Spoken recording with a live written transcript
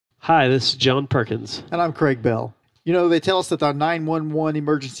Hi, this is John Perkins. And I'm Craig Bell. You know, they tell us that our 911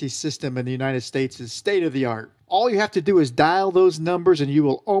 emergency system in the United States is state of the art. All you have to do is dial those numbers and you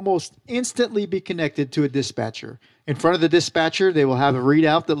will almost instantly be connected to a dispatcher. In front of the dispatcher, they will have a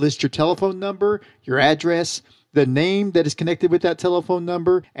readout that lists your telephone number, your address, the name that is connected with that telephone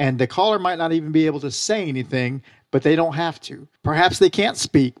number, and the caller might not even be able to say anything, but they don't have to. Perhaps they can't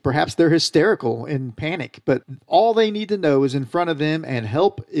speak. Perhaps they're hysterical in panic, but all they need to know is in front of them and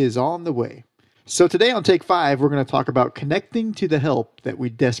help is on the way. So today on Take 5, we're going to talk about connecting to the help that we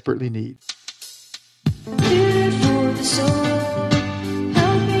desperately need. Good for the soul,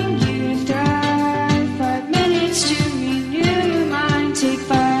 helping you to thrive. 5 minutes to renew your mind. Take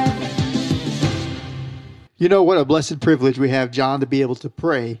 5. You know what a blessed privilege we have, John, to be able to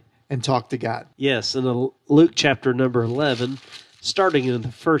pray and talk to God. Yes, in Luke chapter number 11, starting in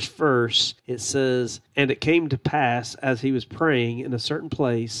the first verse, it says, "And it came to pass, as he was praying in a certain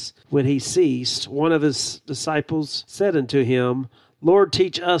place, when he ceased, one of his disciples said unto him, Lord,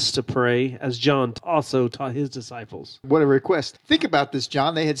 teach us to pray, as John also taught his disciples." What a request. Think about this,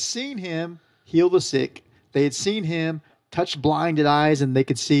 John. They had seen him heal the sick. They had seen him touch blinded eyes and they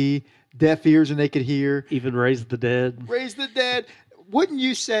could see, deaf ears and they could hear. Even raise the dead. Raise the dead. Wouldn't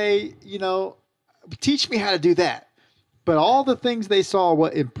you say, teach me how to do that? But all the things they saw,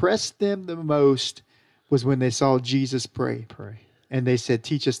 what impressed them the most was when they saw Jesus pray. And they said,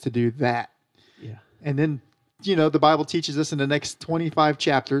 teach us to do that. Yeah. And then, the Bible teaches us in the next 25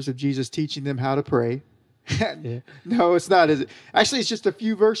 chapters of Jesus teaching them how to pray. Yeah. No, it's not, is it? Actually, it's just a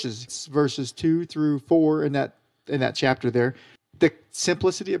few verses. It's verses 2 through 4 in that chapter there. The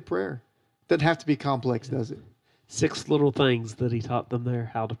simplicity of prayer. Doesn't have to be complex, does it? 6 little things that he taught them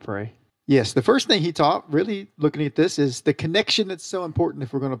there, how to pray. Yes, the first thing he taught, really looking at this, is the connection that's so important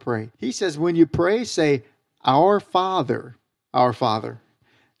if we're going to pray. He says, when you pray, say, Our Father, our Father.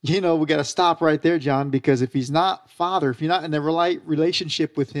 We got to stop right there, John, because if he's not Father, if you're not in a right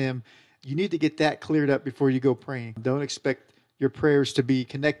relationship with him, you need to get that cleared up before you go praying. Don't expect your prayers to be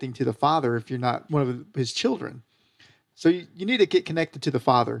connecting to the Father if you're not one of his children. So you need to get connected to the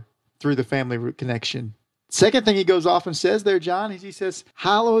Father through the family connection. Second thing he goes off and says there, John, is he says,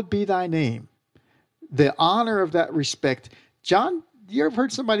 hallowed be thy name. The honor of that respect. John, you ever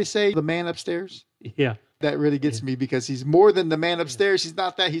heard somebody say the man upstairs? Yeah. That really gets me because he's more than the man upstairs. He's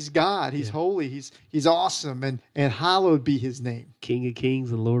not that. He's God. He's holy. He's awesome. And hallowed be his name. King of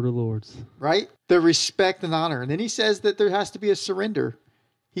kings and Lord of lords. Right? The respect and honor. And then he says that there has to be a surrender.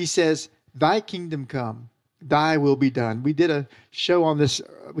 He says, thy kingdom come. Thy will be done. We did a show on this.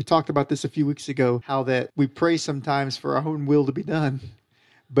 We talked about this a few weeks ago, how that we pray sometimes for our own will to be done,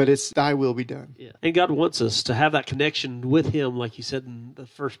 but it's thy will be done. Yeah. And God wants us to have that connection with him, like you said in the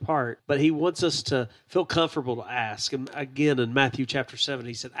first part, but he wants us to feel comfortable to ask. And again, in Matthew chapter 7,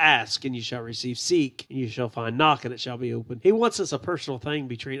 he said, ask and you shall receive, seek and you shall find, knock and it shall be opened. He wants us a personal thing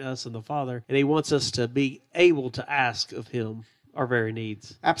between us and the Father, and he wants us to be able to ask of him our very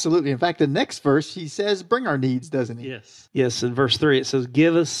needs. Absolutely. In fact, the next verse, he says, bring our needs, doesn't he? Yes. Yes, in verse 3, it says,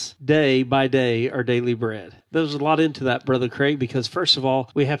 give us day by day our daily bread. There's a lot into that, Brother Craig, because first of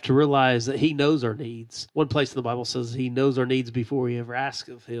all, we have to realize that he knows our needs. One place in the Bible says he knows our needs before we ever ask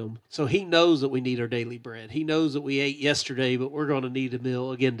of him. So he knows that we need our daily bread. He knows that we ate yesterday, but we're going to need a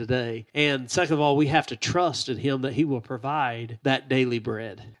meal again today. And second of all, we have to trust in him that he will provide that daily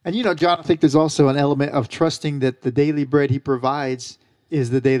bread. And John, I think there's also an element of trusting that the daily bread he provides is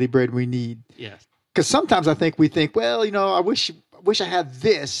the daily bread we need. Yes. Because sometimes I think we think, well, I wish I had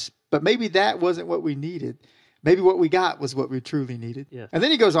this, but maybe that wasn't what we needed. Maybe what we got was what we truly needed. Yes. And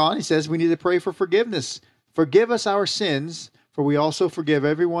then he goes on, he says, we need to pray for forgiveness. Forgive us our sins, for we also forgive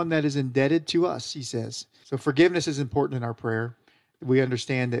everyone that is indebted to us, he says. So forgiveness is important in our prayer. We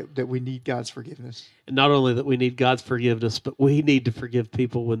understand that we need God's forgiveness. And not only that we need God's forgiveness, but we need to forgive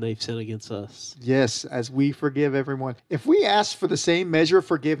people when they've sinned against us. Yes, as we forgive everyone. If we ask for the same measure of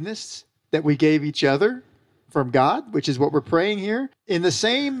forgiveness that we gave each other from God, which is what we're praying here, in the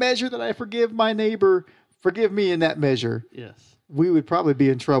same measure that I forgive my neighbor, forgive me in that measure. Yes. We would probably be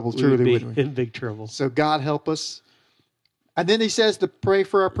in trouble, truly, wouldn't we? In big trouble. So God help us. And then he says to pray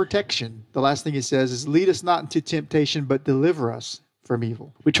for our protection. The last thing he says is, lead us not into temptation, but deliver us from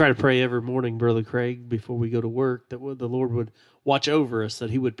evil. We try to pray every morning, Brother Craig, before we go to work, that the Lord would watch over us,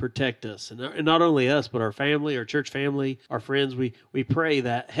 that he would protect us. And not only us, but our family, our church family, our friends. We pray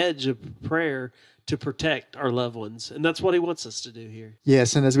that hedge of prayer to protect our loved ones. And that's what he wants us to do here.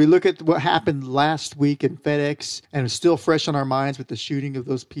 Yes, and as we look at what happened last week in FedEx, and it's still fresh on our minds with the shooting of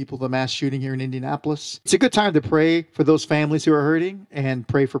those people, the mass shooting here in Indianapolis, it's a good time to pray for those families who are hurting and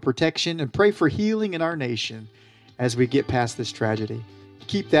pray for protection and pray for healing in our nation as we get past this tragedy.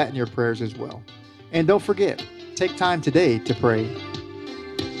 keep that in your prayers as well. And don't forget, take time today to pray